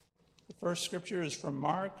First scripture is from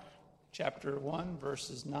Mark, chapter 1,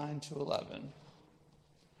 verses 9 to 11.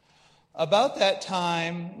 About that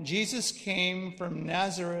time, Jesus came from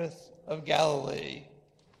Nazareth of Galilee,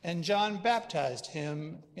 and John baptized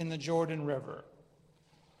him in the Jordan River.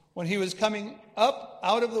 When he was coming up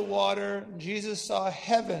out of the water, Jesus saw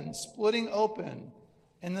heaven splitting open,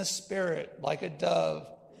 and the Spirit, like a dove,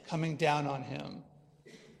 coming down on him.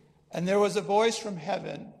 And there was a voice from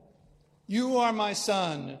heaven, "You are my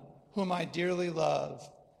Son, whom I dearly love.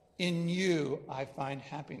 In you I find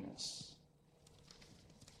happiness."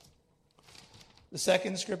 The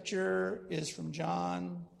second scripture is from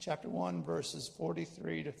John chapter 1, verses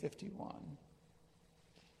 43 to 51.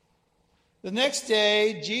 The next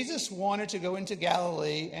day, Jesus wanted to go into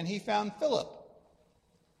Galilee, and he found Philip.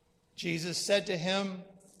 Jesus said to him,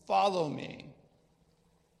 "Follow me."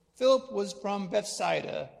 Philip was from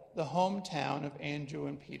Bethsaida, the hometown of Andrew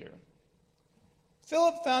and Peter.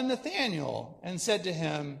 Philip found Nathanael and said to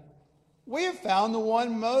him, "We have found the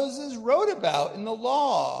one Moses wrote about in the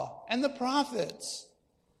law and the prophets,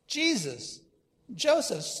 Jesus,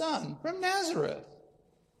 Joseph's son, from Nazareth."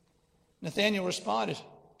 Nathanael responded,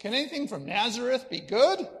 "Can anything from Nazareth be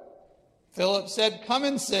good?" Philip said, "Come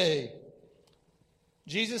and see."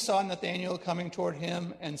 Jesus saw Nathanael coming toward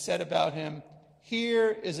him and said about him, "Here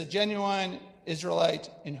is a genuine Israelite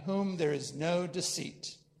in whom there is no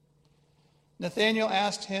deceit." Nathanael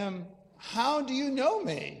asked him, "How do you know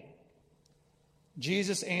me?"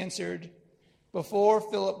 Jesus answered, "Before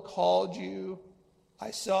Philip called you,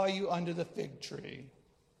 I saw you under the fig tree."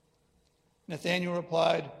 Nathanael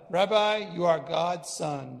replied, "Rabbi, you are God's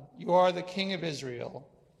son. You are the King of Israel."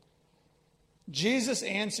 Jesus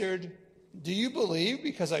answered, "Do you believe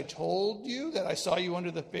because I told you that I saw you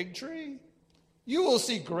under the fig tree? You will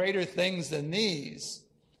see greater things than these.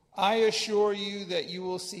 I assure you that you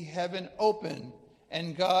will see heaven open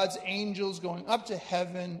and God's angels going up to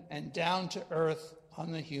heaven and down to earth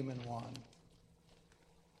on the human one."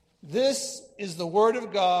 This is the word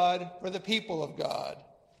of God for the people of God.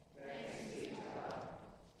 Thanks be to God.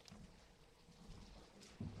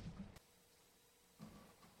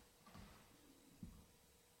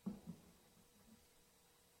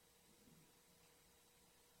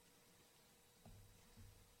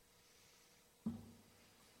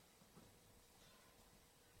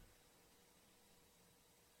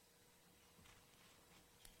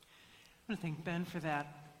 I want to thank Ben for that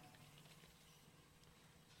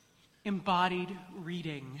embodied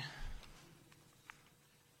reading.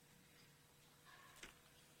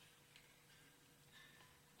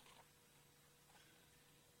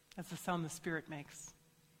 That's the sound the Spirit makes.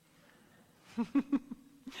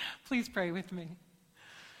 Please pray with me.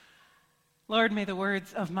 Lord, may the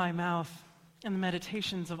words of my mouth and the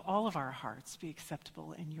meditations of all of our hearts be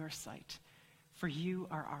acceptable in your sight, for you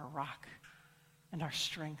are our rock and our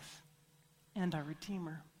strength and our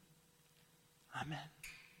Redeemer. Amen.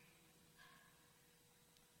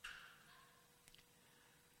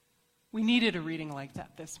 We needed a reading like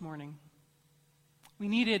that this morning. We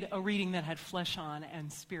needed a reading that had flesh on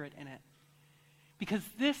and spirit in it. Because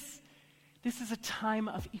this is a time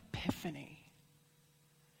of epiphany.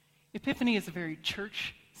 Epiphany is a very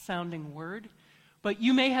church-sounding word, but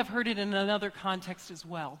you may have heard it in another context as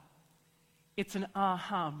well. It's an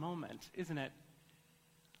aha moment, isn't it?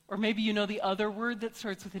 Or maybe you know the other word that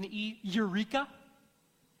starts with an E, eureka.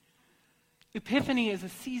 Epiphany is a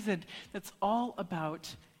season that's all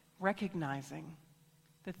about recognizing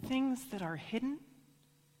that things that are hidden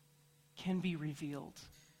can be revealed.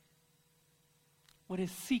 What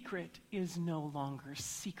is secret is no longer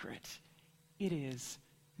secret. It is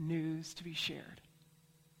news to be shared.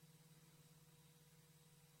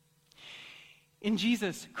 In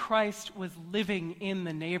Jesus, Christ was living in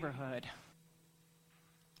the neighborhood,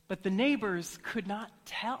 but the neighbors could not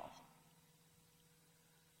tell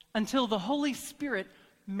until the Holy Spirit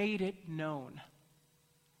made it known.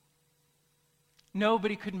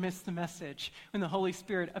 Nobody could miss the message when the Holy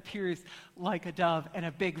Spirit appears like a dove and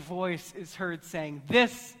a big voice is heard saying,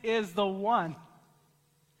 "This is the one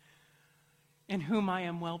in whom I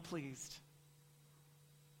am well pleased."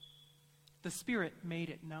 The Spirit made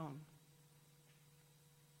it known.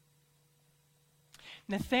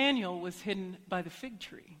 Nathanael was hidden by the fig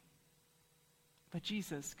tree, but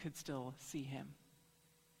Jesus could still see him.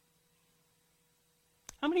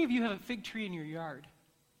 How many of you have a fig tree in your yard?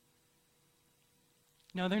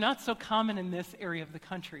 No, they're not so common in this area of the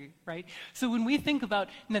country, right? So when we think about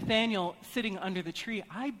Nathanael sitting under the tree,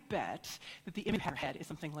 I bet that the image in our head is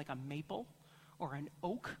something like a maple or an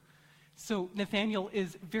oak. So Nathanael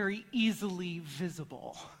is very easily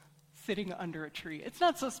visible. sitting under a tree. It's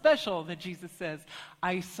not so special that Jesus says,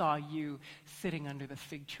 I saw you sitting under the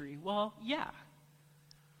fig tree. Well, yeah.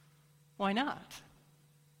 Why not?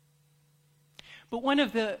 But one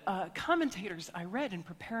of the commentators I read in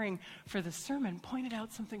preparing for the sermon pointed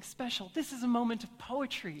out something special. This is a moment of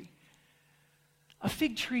poetry. A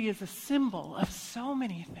fig tree is a symbol of so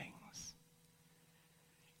many things.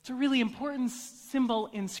 It's a really important symbol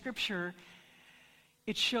in Scripture.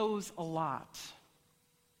 It shows a lot.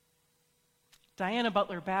 Diana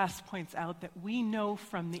Butler Bass points out that we know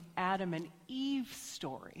from the Adam and Eve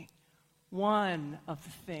story one of the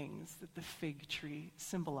things that the fig tree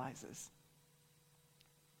symbolizes.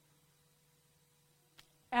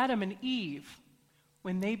 Adam and Eve,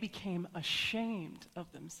 when they became ashamed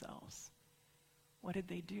of themselves, what did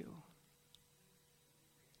they do?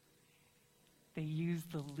 They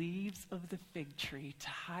used the leaves of the fig tree to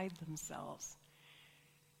hide themselves.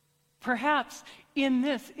 Perhaps in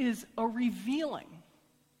this is a revealing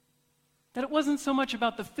that it wasn't so much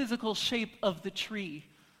about the physical shape of the tree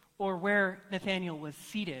or where Nathanael was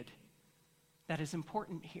seated that is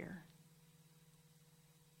important here.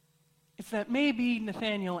 It's that maybe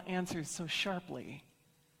Nathanael answers so sharply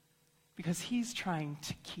because he's trying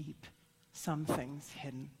to keep some things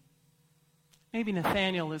hidden. Maybe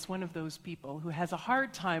Nathanael is one of those people who has a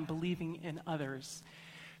hard time believing in others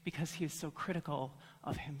because he is so critical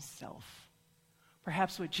of himself.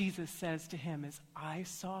 Perhaps what Jesus says to him is, I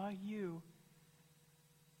saw you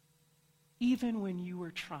even when you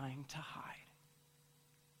were trying to hide.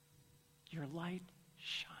 Your light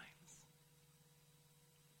shines.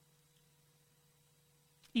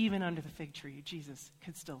 Even under the fig tree, Jesus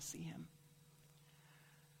could still see him.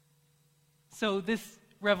 So this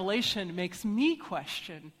revelation makes me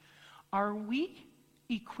question, are we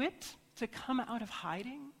equipped to come out of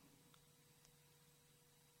hiding?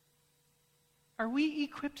 Are we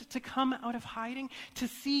equipped to come out of hiding, to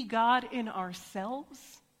see God in ourselves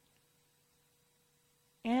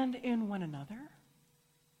and in one another?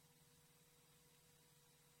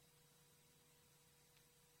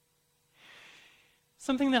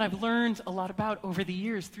 Something that I've learned a lot about over the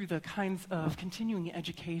years through the kinds of continuing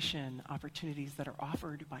education opportunities that are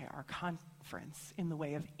offered by our conference in the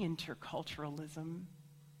way of interculturalism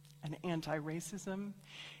and anti-racism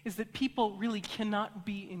is that people really cannot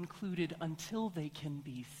be included until they can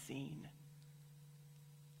be seen.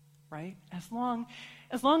 Right? As long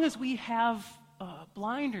as we have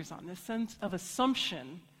blinders on, this sense of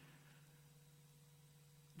assumption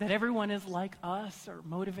that everyone is like us or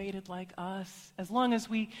motivated like us, as long as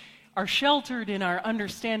we are sheltered in our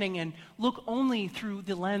understanding and look only through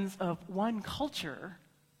the lens of one culture,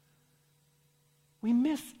 we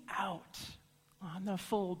miss out on the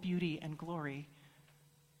full beauty and glory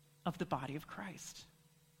of the body of Christ.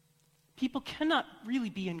 People cannot really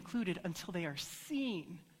be included until they are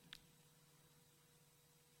seen.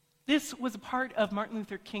 This was a part of Martin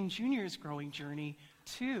Luther King Jr.'s growing journey,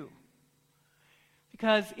 too.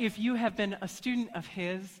 Because if you have been a student of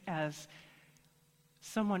his, as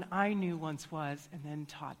someone I knew once was and then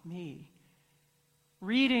taught me,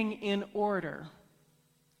 reading in order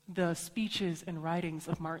the speeches and writings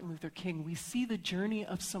of Martin Luther King, we see the journey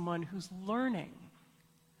of someone who's learning.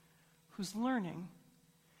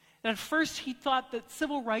 And at first he thought that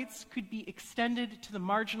civil rights could be extended to the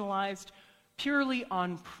marginalized purely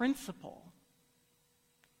on principle.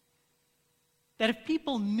 That if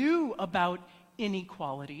people knew about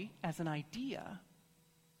inequality as an idea,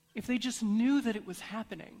 if they just knew that it was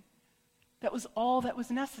happening, that was all that was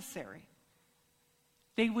necessary,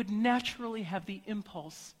 they would naturally have the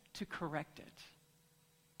impulse to correct it.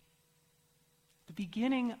 At the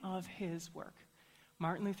beginning of his work,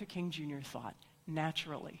 Martin Luther King Jr. thought,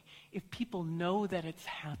 naturally, if people know that it's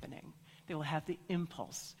happening, they will have the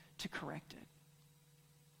impulse to correct it.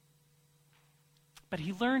 But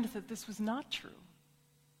he learned that this was not true.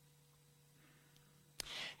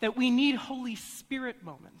 That we need Holy Spirit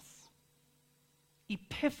moments,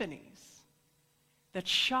 epiphanies, that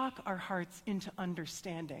shock our hearts into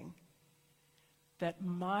understanding that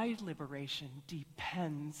my liberation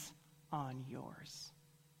depends on yours.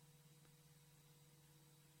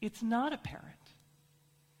 It's not apparent.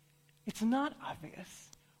 It's not obvious.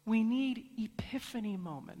 We need epiphany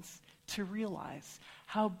moments to realize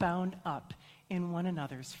how bound up in one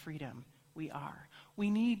another's freedom we are. We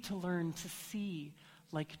need to learn to see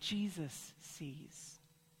like Jesus sees.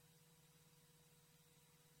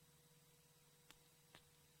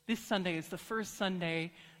 This Sunday is the first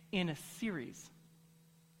Sunday in a series.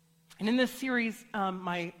 And in this series,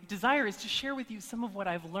 my desire is to share with you some of what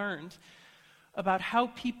I've learned about how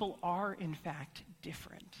people are, in fact,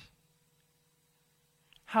 different.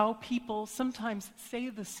 how people sometimes say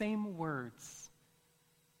the same words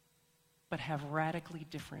but have radically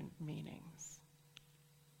different meanings.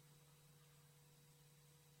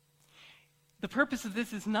 The purpose of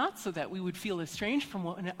this is not so that we would feel estranged from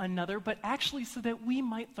one another, but actually so that we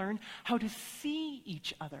might learn how to see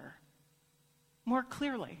each other more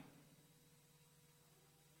clearly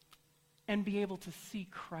and be able to see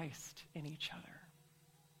Christ in each other.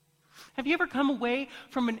 Have you ever come away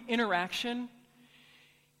from an interaction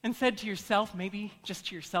and said to yourself, maybe just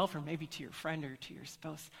to yourself or maybe to your friend or to your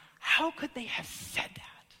spouse, how could they have said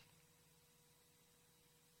that?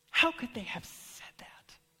 How could they have said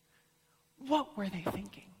that? What were they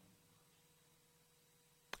thinking?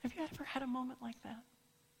 Have you ever had a moment like that?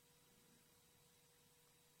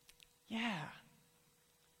 Yeah.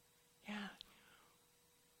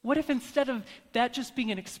 What if instead of that just being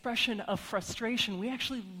an expression of frustration, we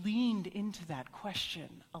actually leaned into that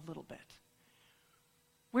question a little bit?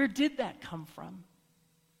 Where did that come from?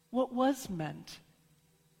 What was meant?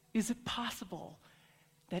 Is it possible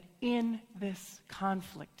that in this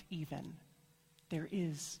conflict even, there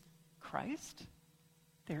is Christ?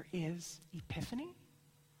 There is epiphany?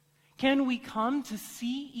 Can we come to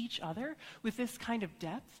see each other with this kind of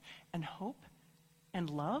depth and hope and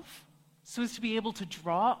love so as to be able to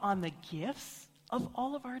draw on the gifts of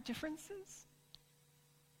all of our differences?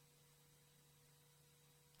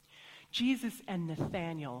 Jesus and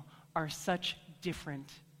Nathanael are such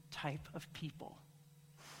different type of people.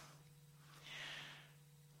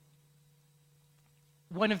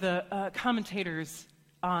 One of the commentators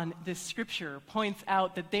on this scripture points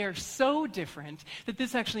out that they are so different that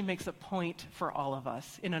this actually makes a point for all of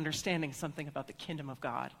us in understanding something about the kingdom of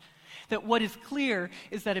God. That what is clear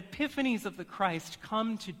is that epiphanies of the Christ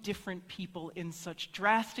come to different people in such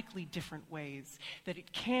drastically different ways that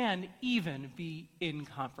it can even be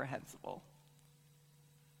incomprehensible.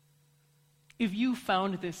 If you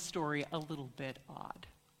found this story a little bit odd,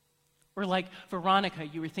 or like Veronica,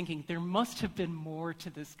 you were thinking, there must have been more to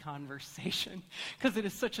this conversation because it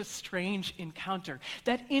is such a strange encounter.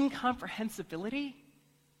 That incomprehensibility,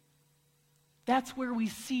 that's where we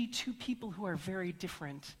see two people who are very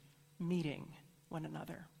different meeting one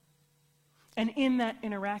another. And in that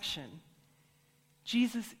interaction,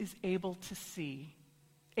 Jesus is able to say,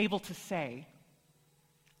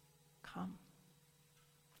 come,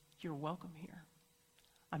 you're welcome here.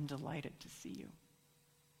 I'm delighted to see you.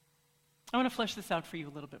 I want to flesh this out for you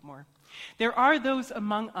a little bit more. There are those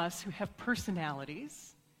among us who have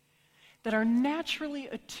personalities that are naturally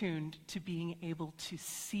attuned to being able to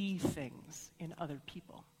see things in other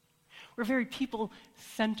people. We're very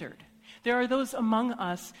people-centered. There are those among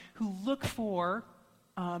us who look for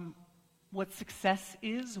what success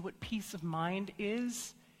is, what peace of mind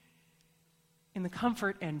is, in the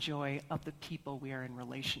comfort and joy of the people we are in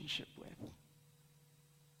relationship with.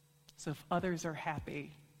 So if others are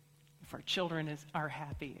happy, if our children are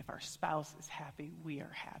happy, if our spouse is happy, we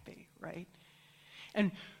are happy, right?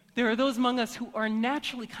 And there are those among us who are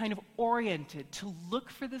naturally kind of oriented to look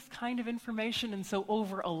for this kind of information, and so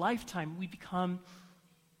over a lifetime we become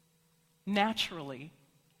naturally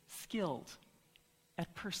skilled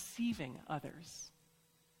at perceiving others,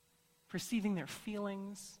 perceiving their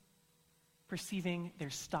feelings, perceiving their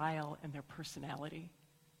style and their personality.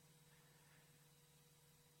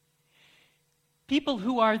 People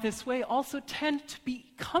who are this way also tend to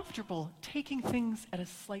be comfortable taking things at a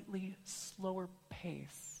slightly slower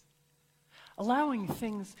pace, allowing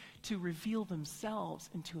things to reveal themselves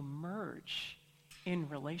and to emerge in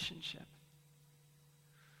relationship.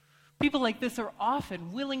 People like this are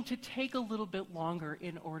often willing to take a little bit longer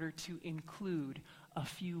in order to include a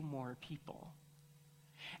few more people.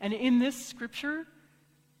 And in this scripture,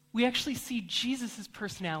 we actually see Jesus'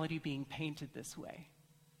 personality being painted this way.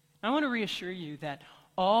 I want to reassure you that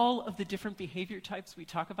all of the different behavior types we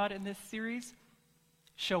talk about in this series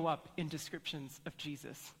show up in descriptions of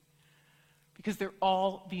Jesus because they're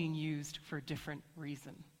all being used for a different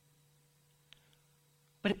reason.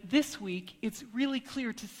 But this week, it's really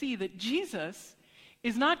clear to see that Jesus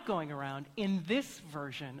is not going around in this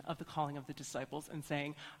version of the calling of the disciples and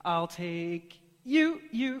saying, I'll take you.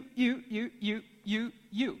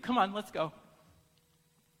 Come on, let's go.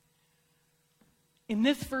 In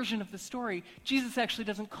this version of the story, Jesus actually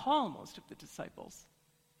doesn't call most of the disciples.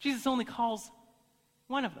 Jesus only calls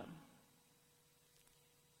one of them.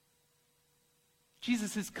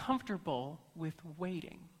 Jesus is comfortable with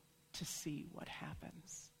waiting to see what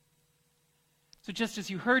happens. So just as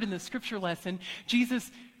you heard in the scripture lesson,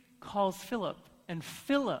 Jesus calls Philip, and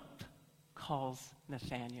Philip calls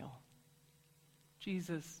Nathanael.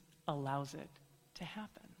 Jesus allows it to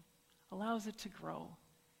happen, allows it to grow,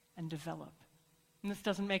 and develop. And this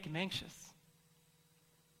doesn't make him anxious.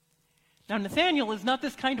 Now, Nathanael is not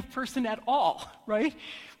this kind of person at all, right?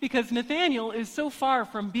 Because Nathanael is so far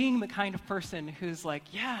from being the kind of person who's like,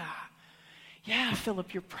 yeah,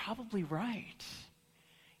 Philip, you're probably right.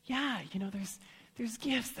 Yeah, there's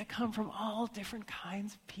gifts that come from all different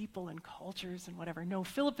kinds of people and cultures and whatever. No,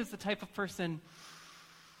 Philip is the type of person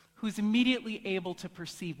who's immediately able to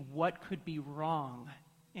perceive what could be wrong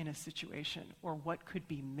in a situation or what could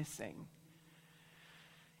be missing.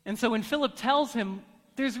 And so when Philip tells him,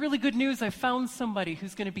 there's really good news, I found somebody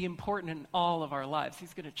who's going to be important in all of our lives.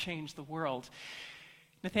 He's going to change the world.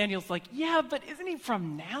 Nathanael's like, yeah, but isn't he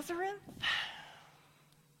from Nazareth?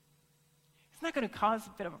 Isn't that going to cause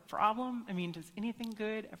a bit of a problem? I mean, does anything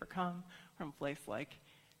good ever come from a place like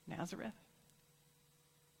Nazareth?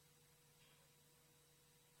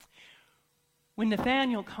 When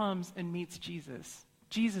Nathanael comes and meets Jesus,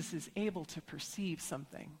 Jesus is able to perceive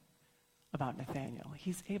something about Nathanael.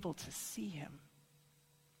 He's able to see him.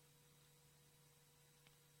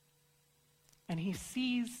 And he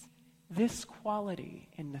sees this quality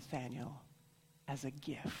in Nathanael as a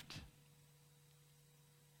gift.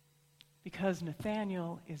 Because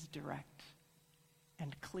Nathanael is direct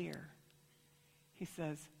and clear. He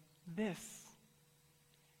says, this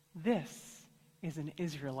is an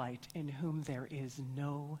Israelite in whom there is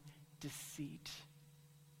no deceit.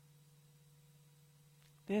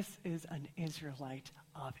 This is an Israelite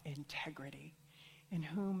of integrity in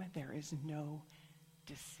whom there is no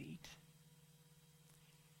deceit.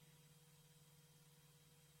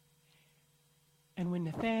 And when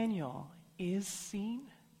Nathanael is seen,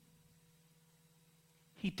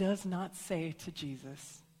 he does not say to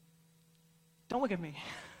Jesus, don't look at me.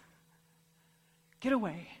 Get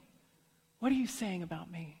away. What are you saying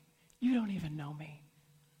about me? You don't even know me.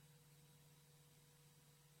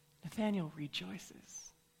 Nathanael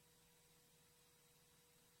rejoices.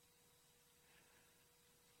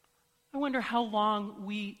 I wonder how long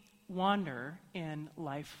we wander in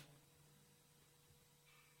life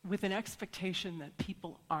with an expectation that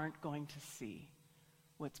people aren't going to see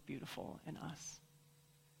what's beautiful in us.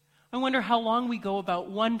 I wonder how long we go about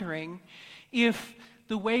wondering if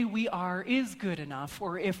the way we are is good enough,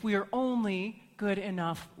 or if we are only good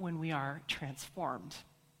enough when we are transformed.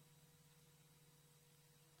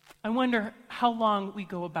 I wonder how long we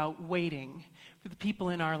go about waiting for the people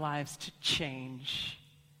in our lives to change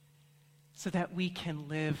so that we can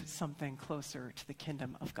live something closer to the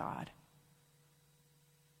kingdom of God.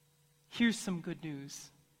 Here's some good news.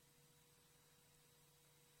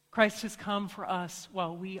 Christ has come for us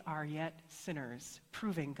while we are yet sinners,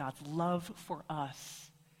 proving God's love for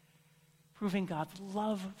us. Proving God's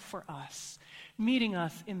love for us. Meeting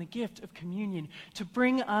us in the gift of communion to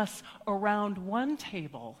bring us around one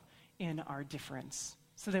table in our difference,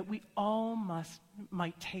 so that we all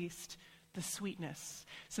might taste the sweetness,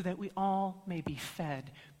 so that we all may be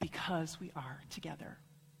fed because we are together.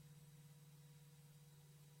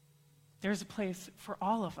 There's a place for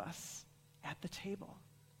all of us at the table.